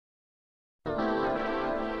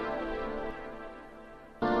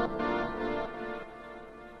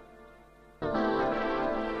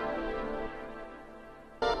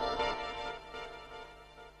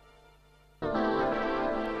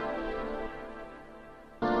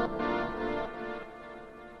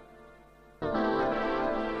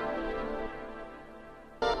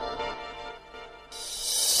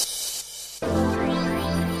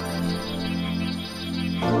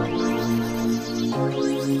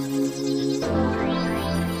It's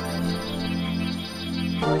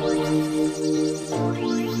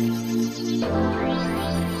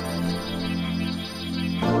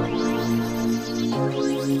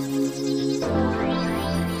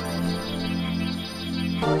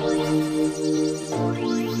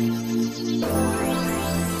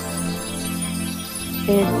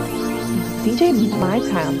DJ My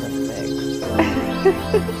Time the Mix.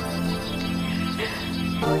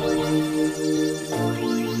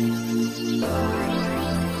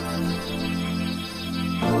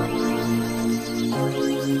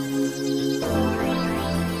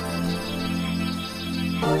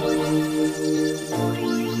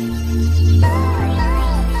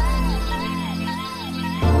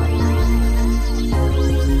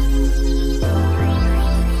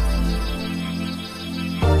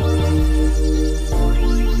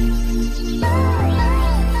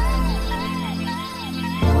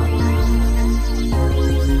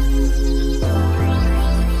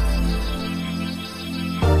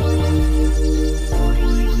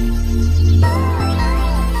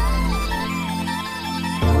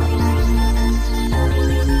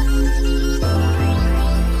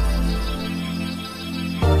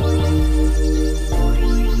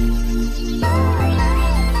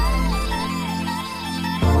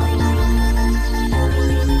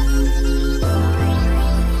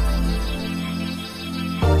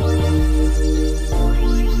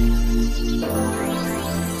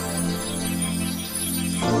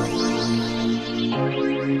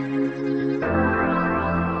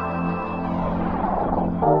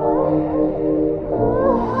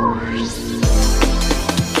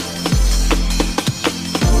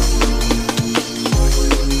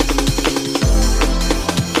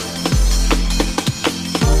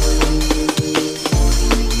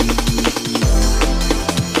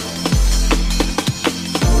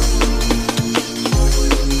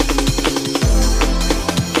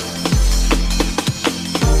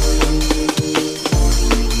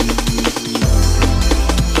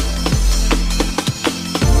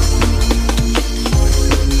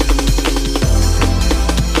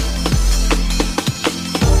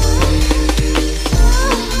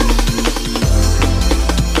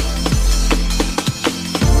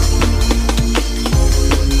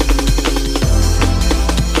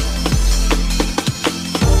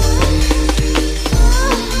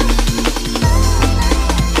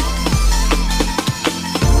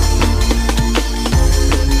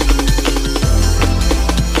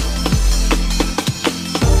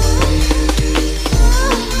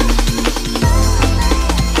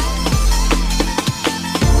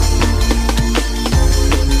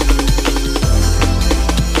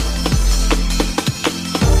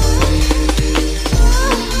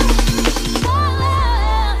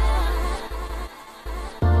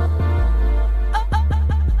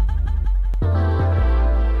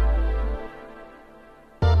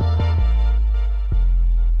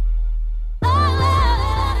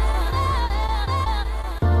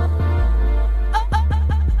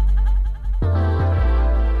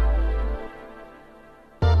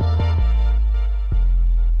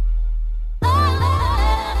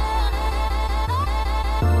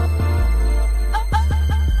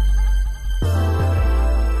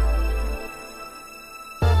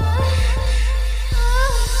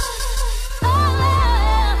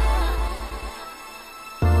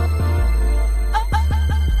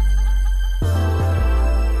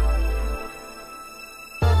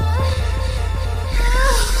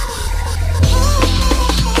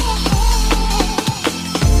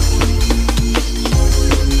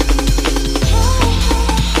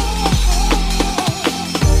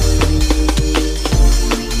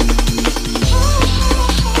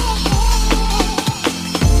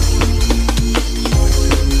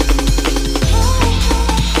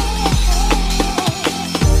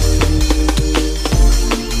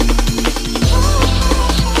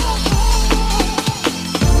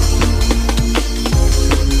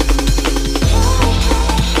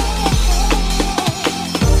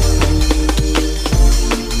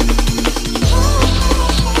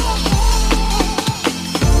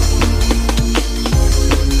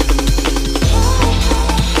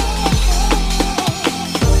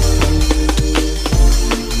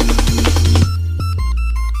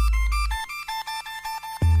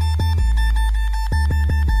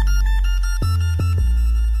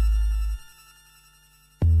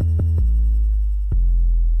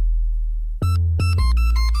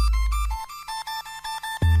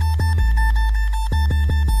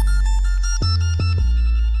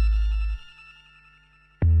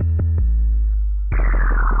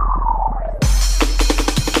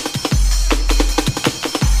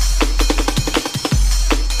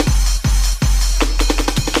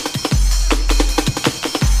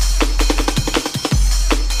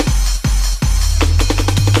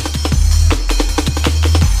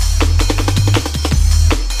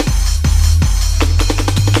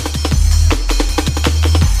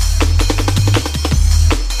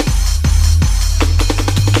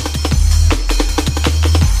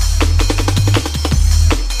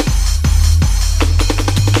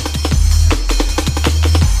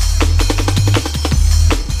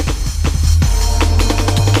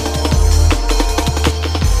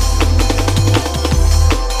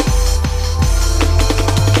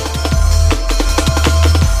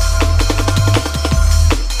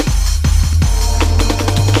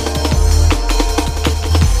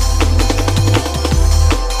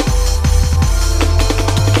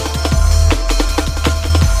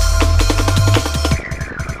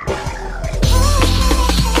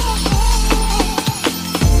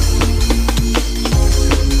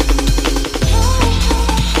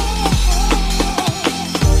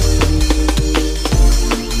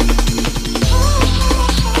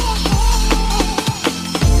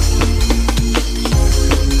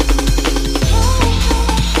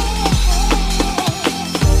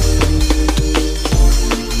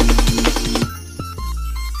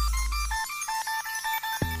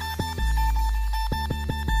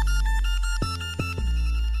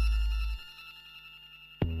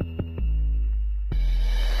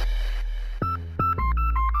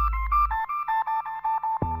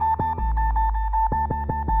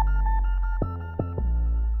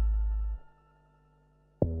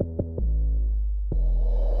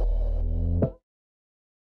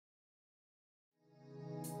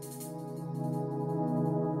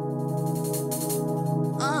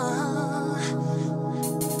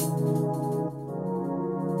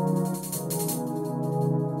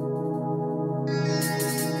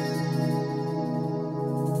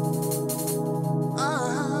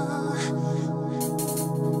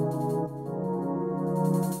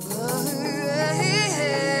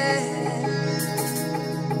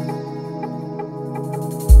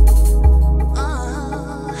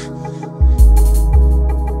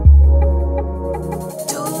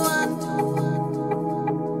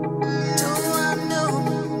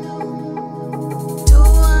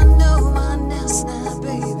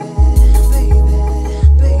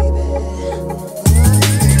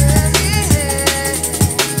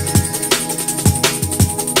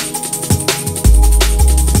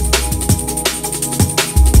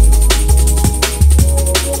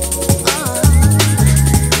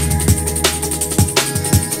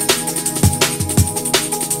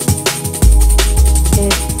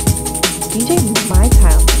 DJ My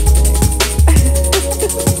Time Mix.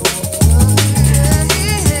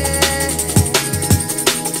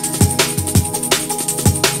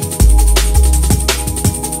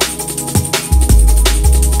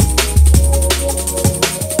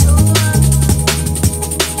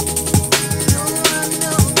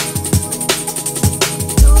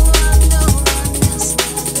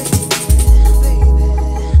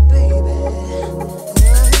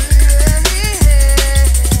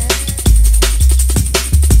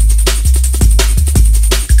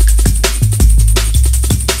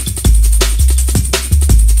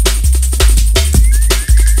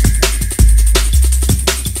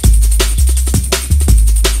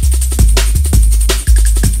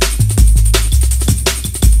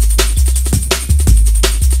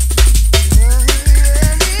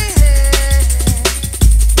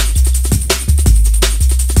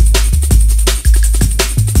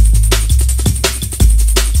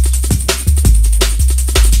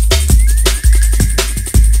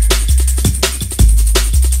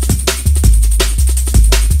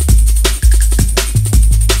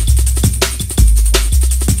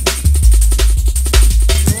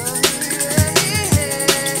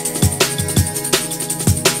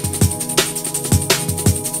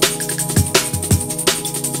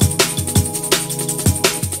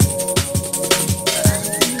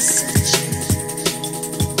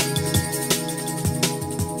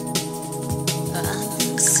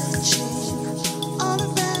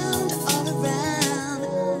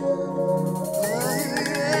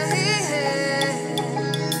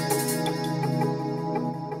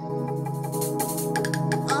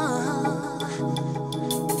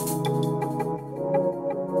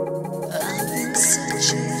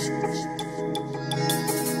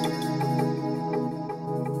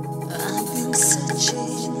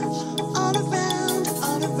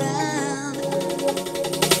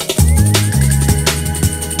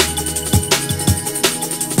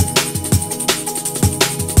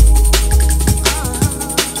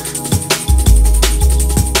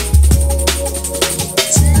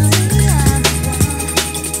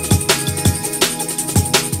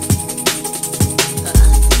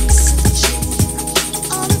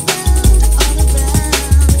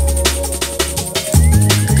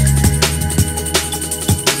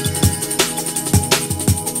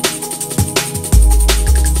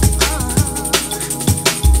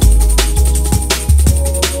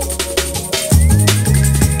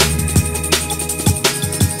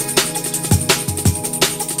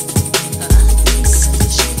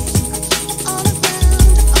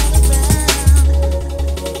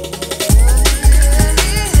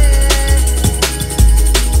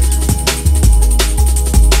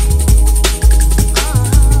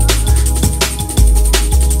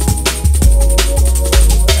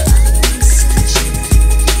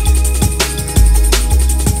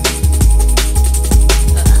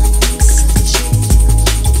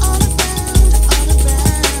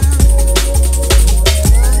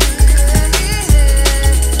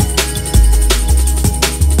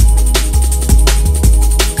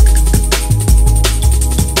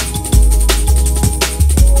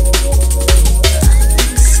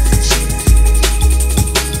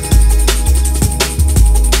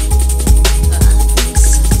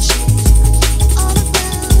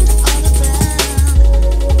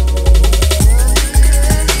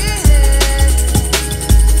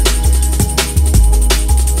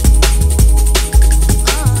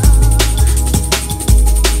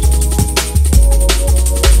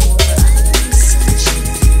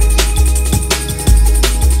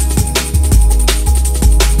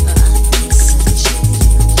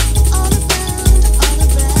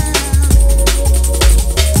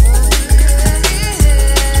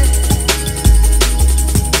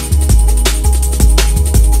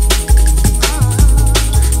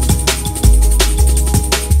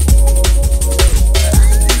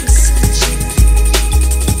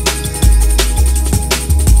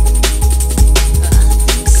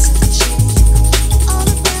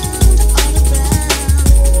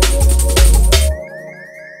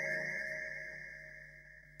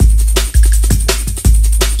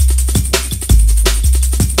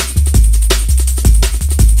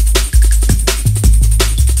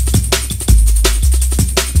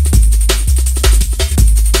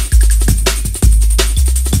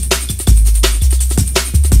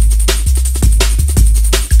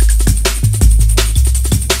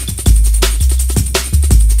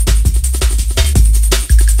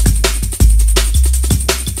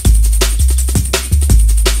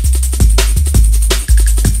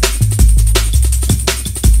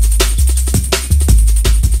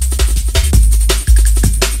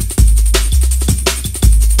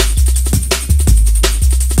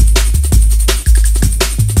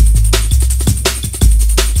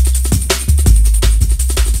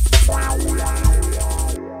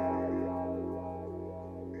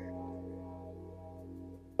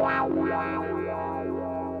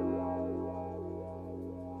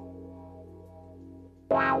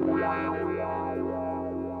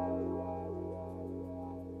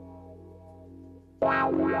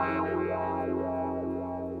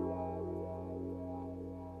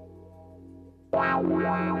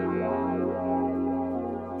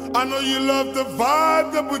 I know you love the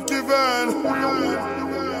vibe that we're giving.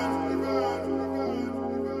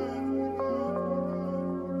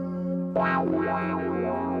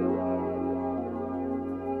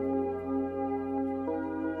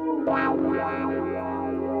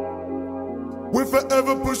 We're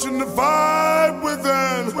forever pushing the vibe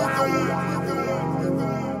within.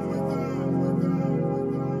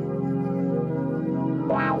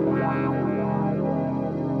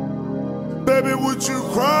 Baby, would you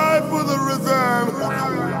cry for the rhythm?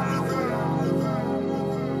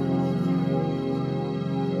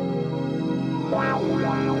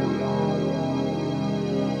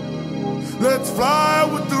 Let's fly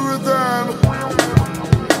with the rhythm.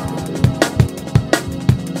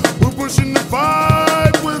 We're pushing the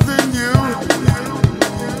vibe within you.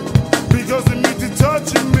 Because it means you're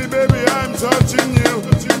touching me, baby, I'm touching you.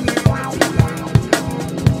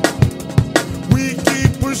 We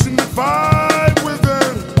keep pushing the vibe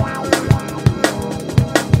within.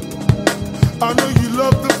 I know you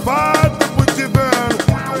love the vibe that we're giving.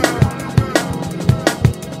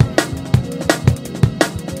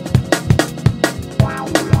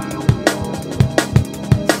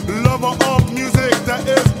 Lover of music, that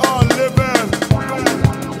is our living.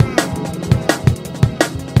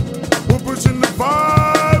 We're pushing the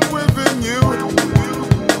vibe within you.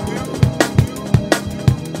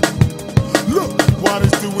 Look what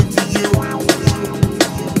it's doing to you.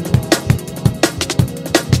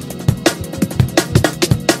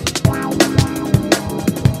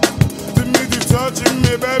 The music touching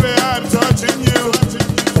me, baby, I'm touching you.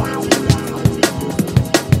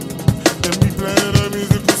 And we planted a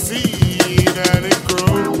musical seed and it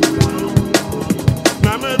grew.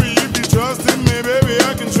 Now maybe if you trust in me, baby,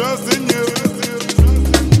 I can trust in you.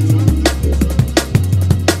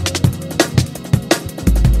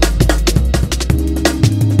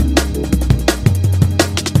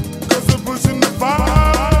 Cause we're pushing the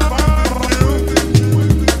vibe with you.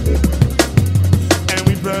 And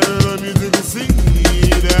we planted a musical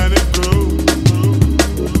seed and it grew.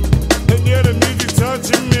 And yeah, the music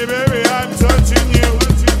touching me, baby, I'm touching you.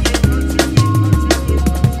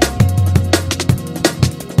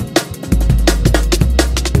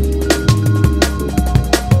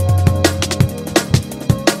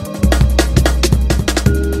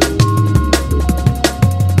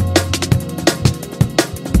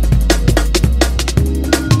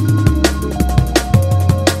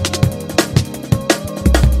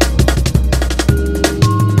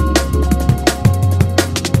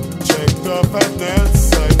 Check the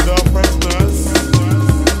fatness and the freshness.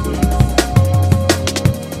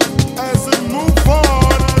 As it move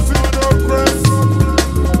on, as it progress.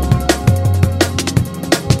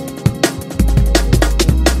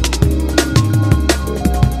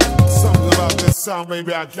 Something about this sound,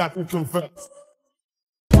 baby, I got to confess.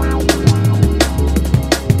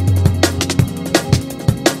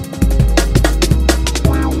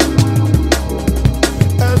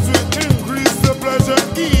 As we increase the pleasure,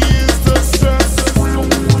 ease the stress.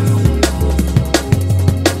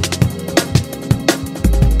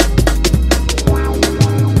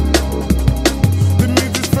 The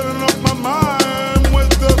music's filling up my mind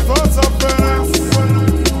with the thoughts of Venice.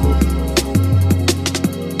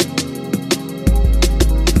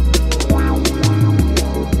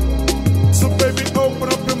 So baby, open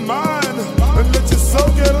up your mind and let your soul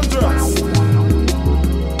get undressed.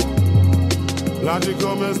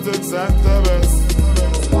 Logical mystics at the best.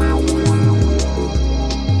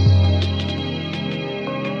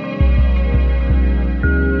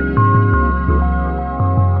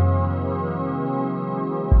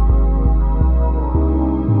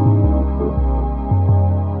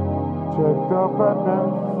 Check the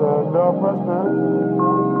fatness and the freshness.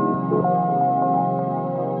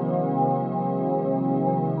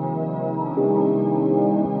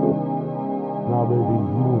 Now baby,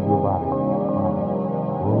 you move your body.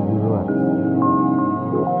 We'll do the rest.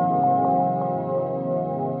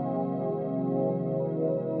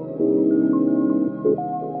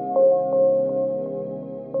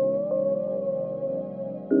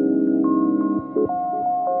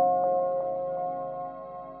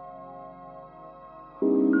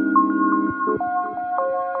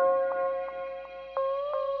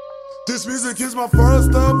 This music is my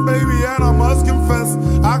first up, baby, and I must confess,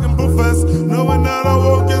 I can profess, knowing that I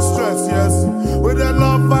won't get stressed, yes. With that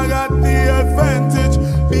love, I got the advantage,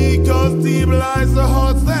 because realize the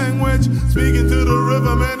heart's language. Speaking to the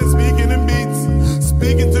rhythm and it's speaking in beats.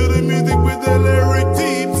 Speaking to the music with the lyric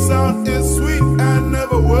deep. Sound is sweet and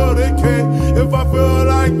never will decay. If I feel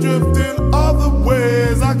like drifting other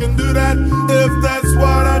ways, I can do that if that's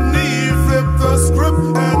what I need. Flip the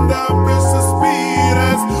script and ambitious speed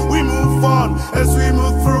as we move on, as we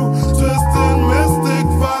move through. Twisted mystic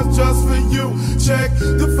vibes just for you. Check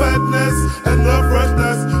the fatness and the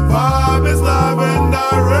freshness. Vibe is live and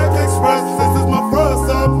direct express. This is my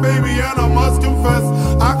first up, baby, and I must confess,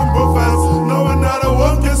 I can profess, knowing that I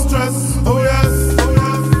won't get stressed. Oh yes, oh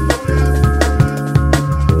yes, oh yes.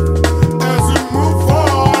 As we move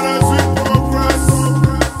on, as we progress,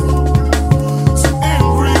 to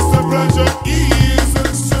increase the pleasure, ease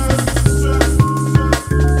and stress.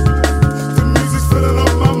 The music's filling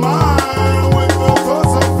up my mind with the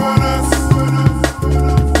thoughts of finesse.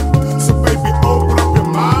 So baby, open up your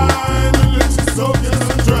mind and let your soul get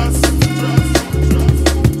undressed.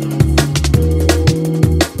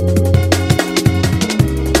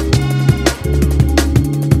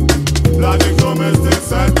 Logic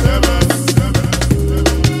domestics at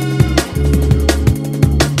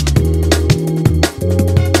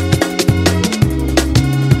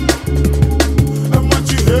and what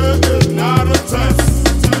you hear is not a test.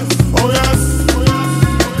 Oh yes, oh yes,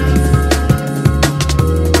 oh yes.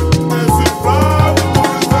 As we fly with the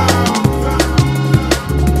rhythm,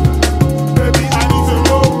 baby, I need to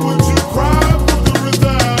know, would you cry for the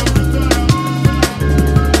rhythm?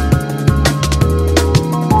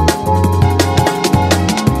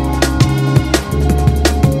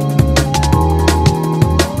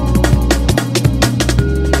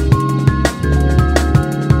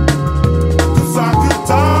 Cause I could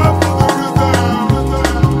die for the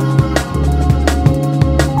rhythm.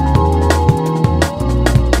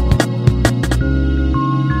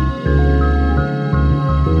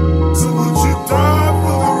 So would you die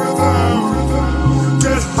for the rhythm?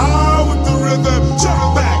 Get high with the rhythm.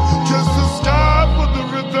 Jump back, kiss the sky for the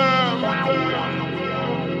rhythm.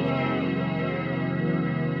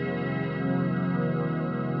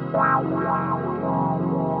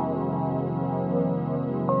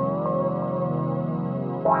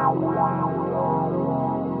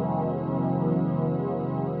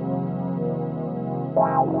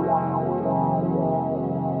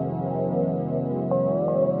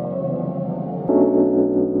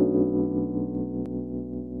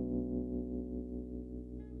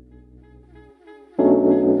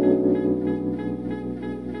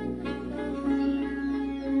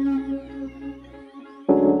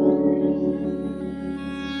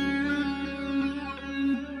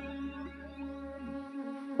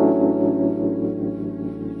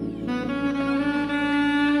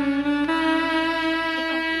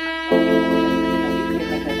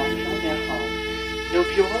 Nos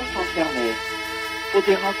bureaux sont fermés. Pour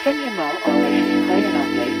des renseignements enregistrés en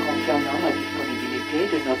anglais concernant la disponibilité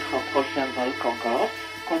de notre prochain vol Concorde,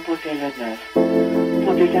 composez le 9.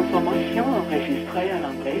 Pour des informations enregistrées en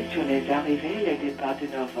anglais sur les arrivées et les départs de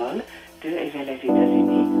nos vols de et vers les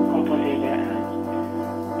États-Unis, composez le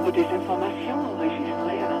 1. Pour des informations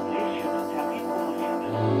enregistrées en anglais sur nos tarifs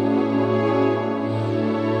promotionnels.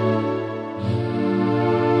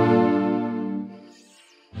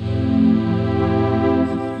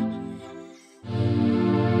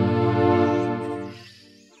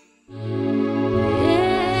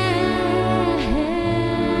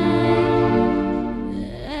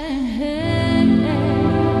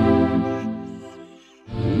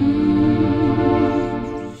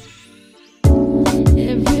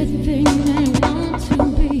 Everything I want to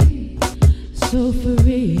be so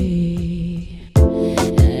free.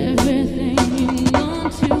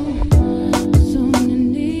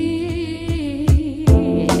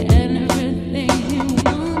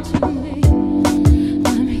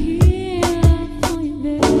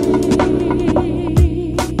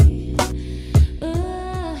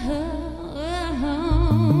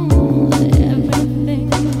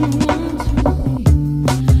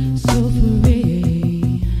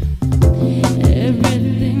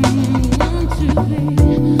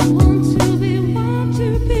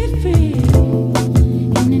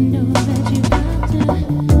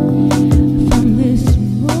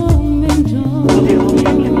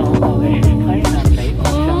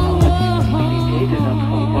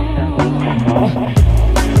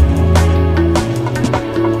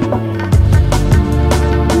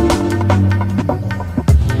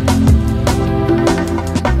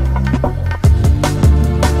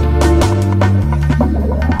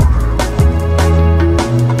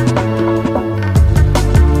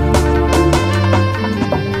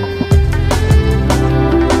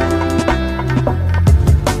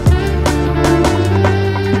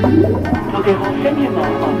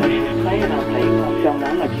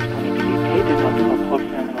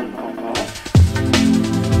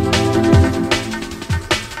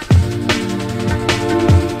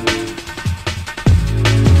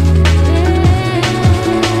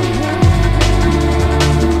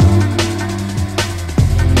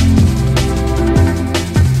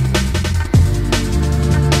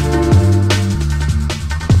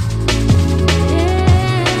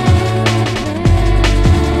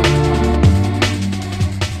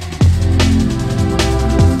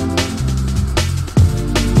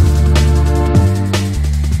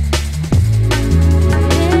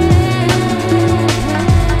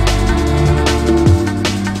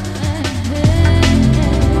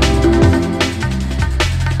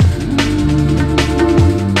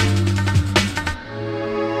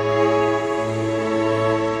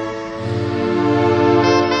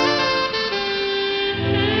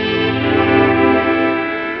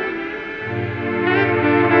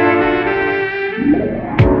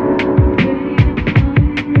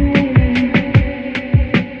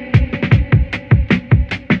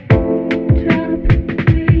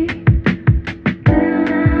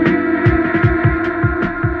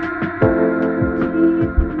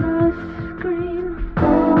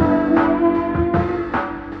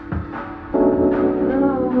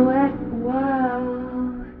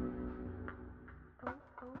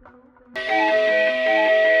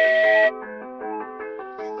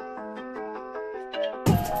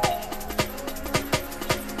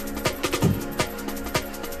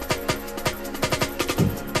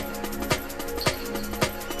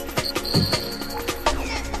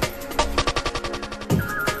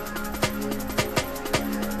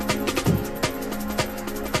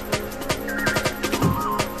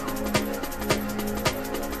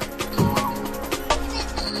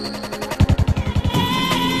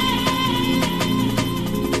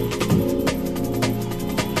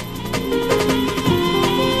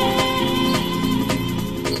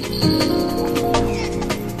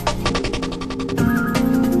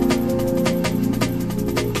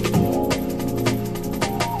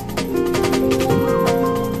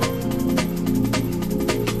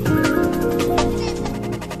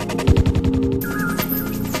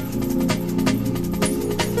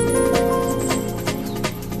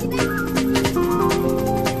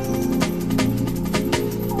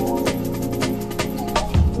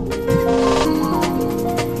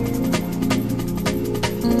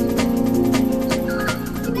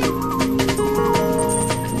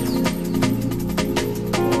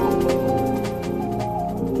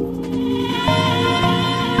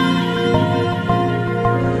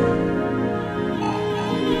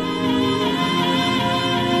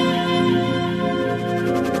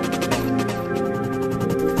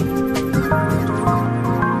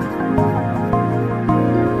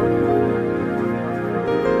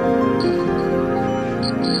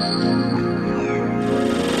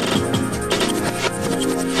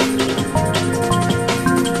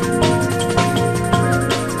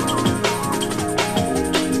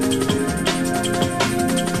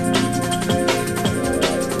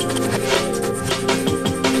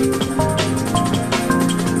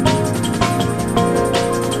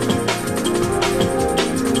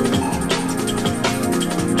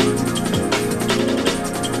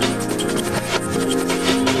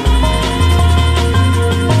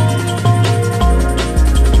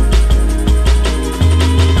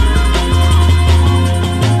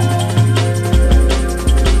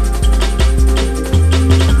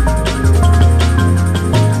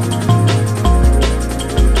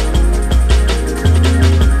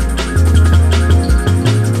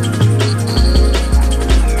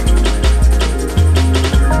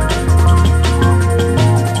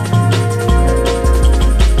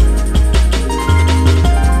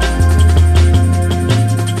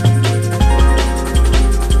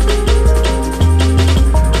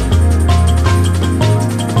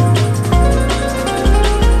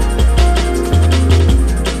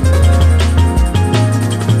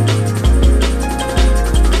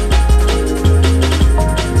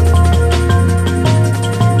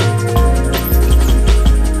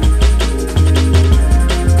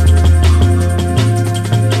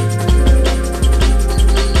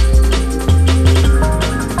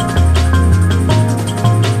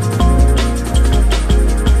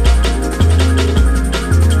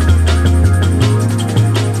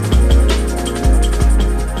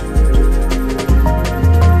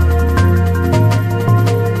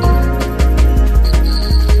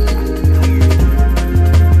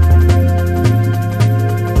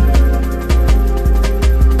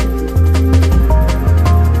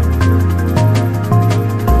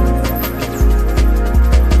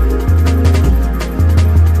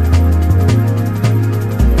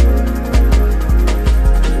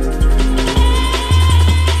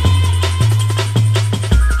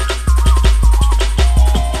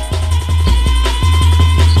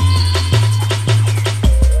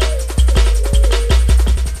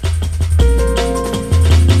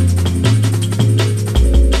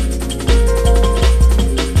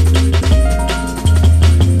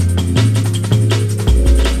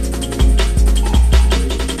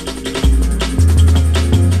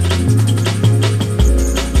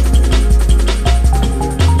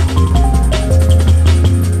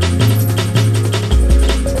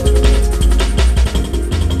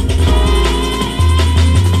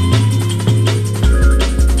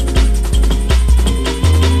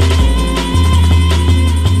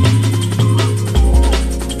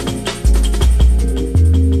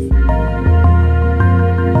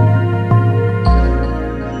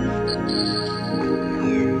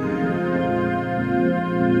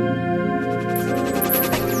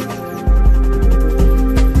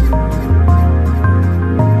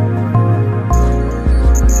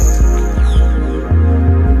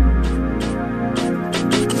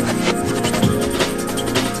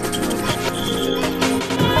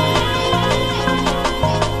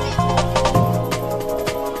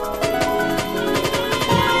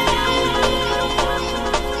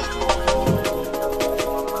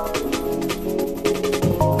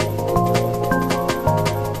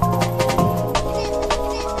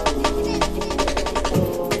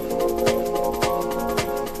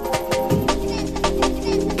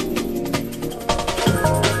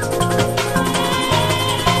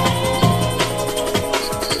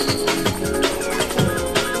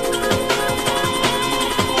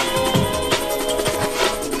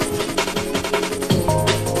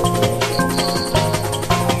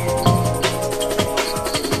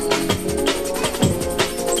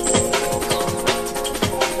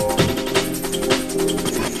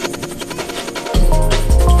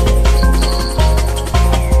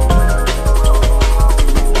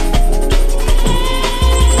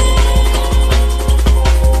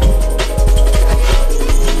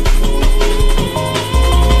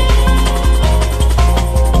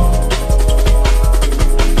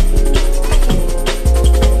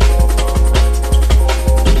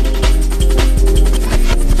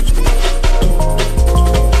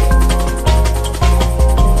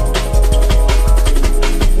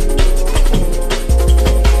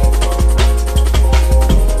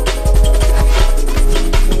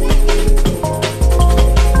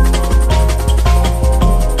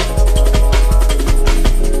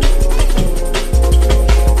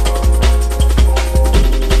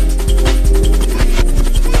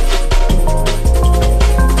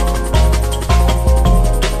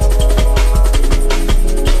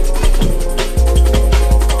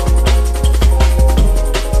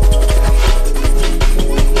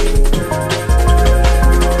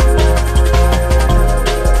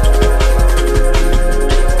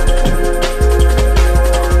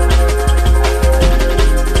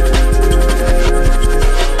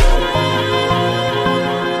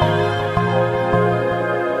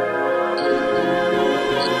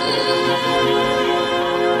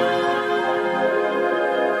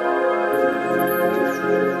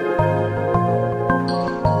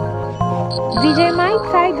 DJ Mai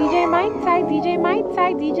Tai, DJ Mai Tai, DJ Mai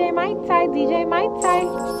Tai, DJ Mai Tai, DJ Mai Tai.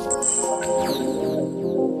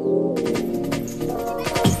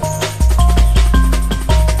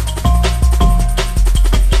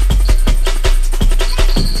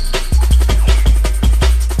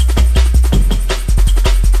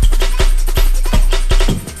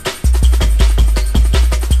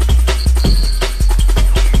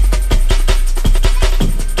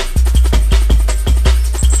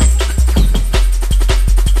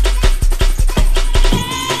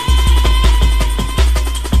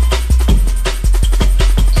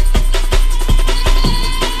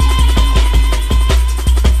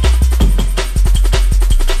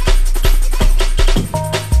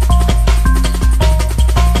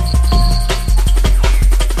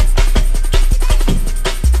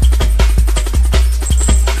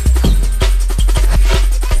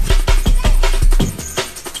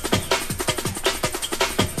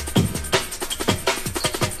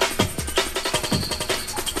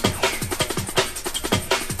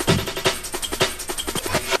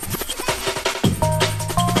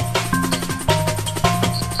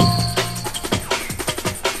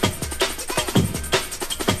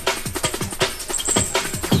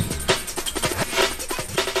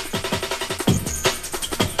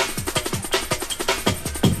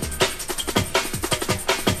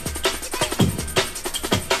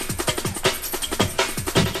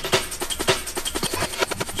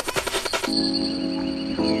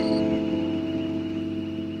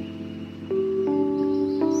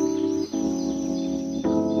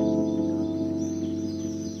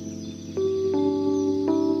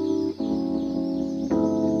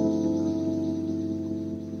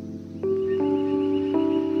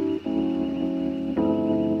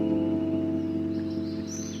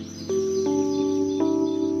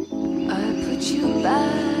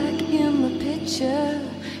 Back in the picture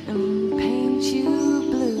and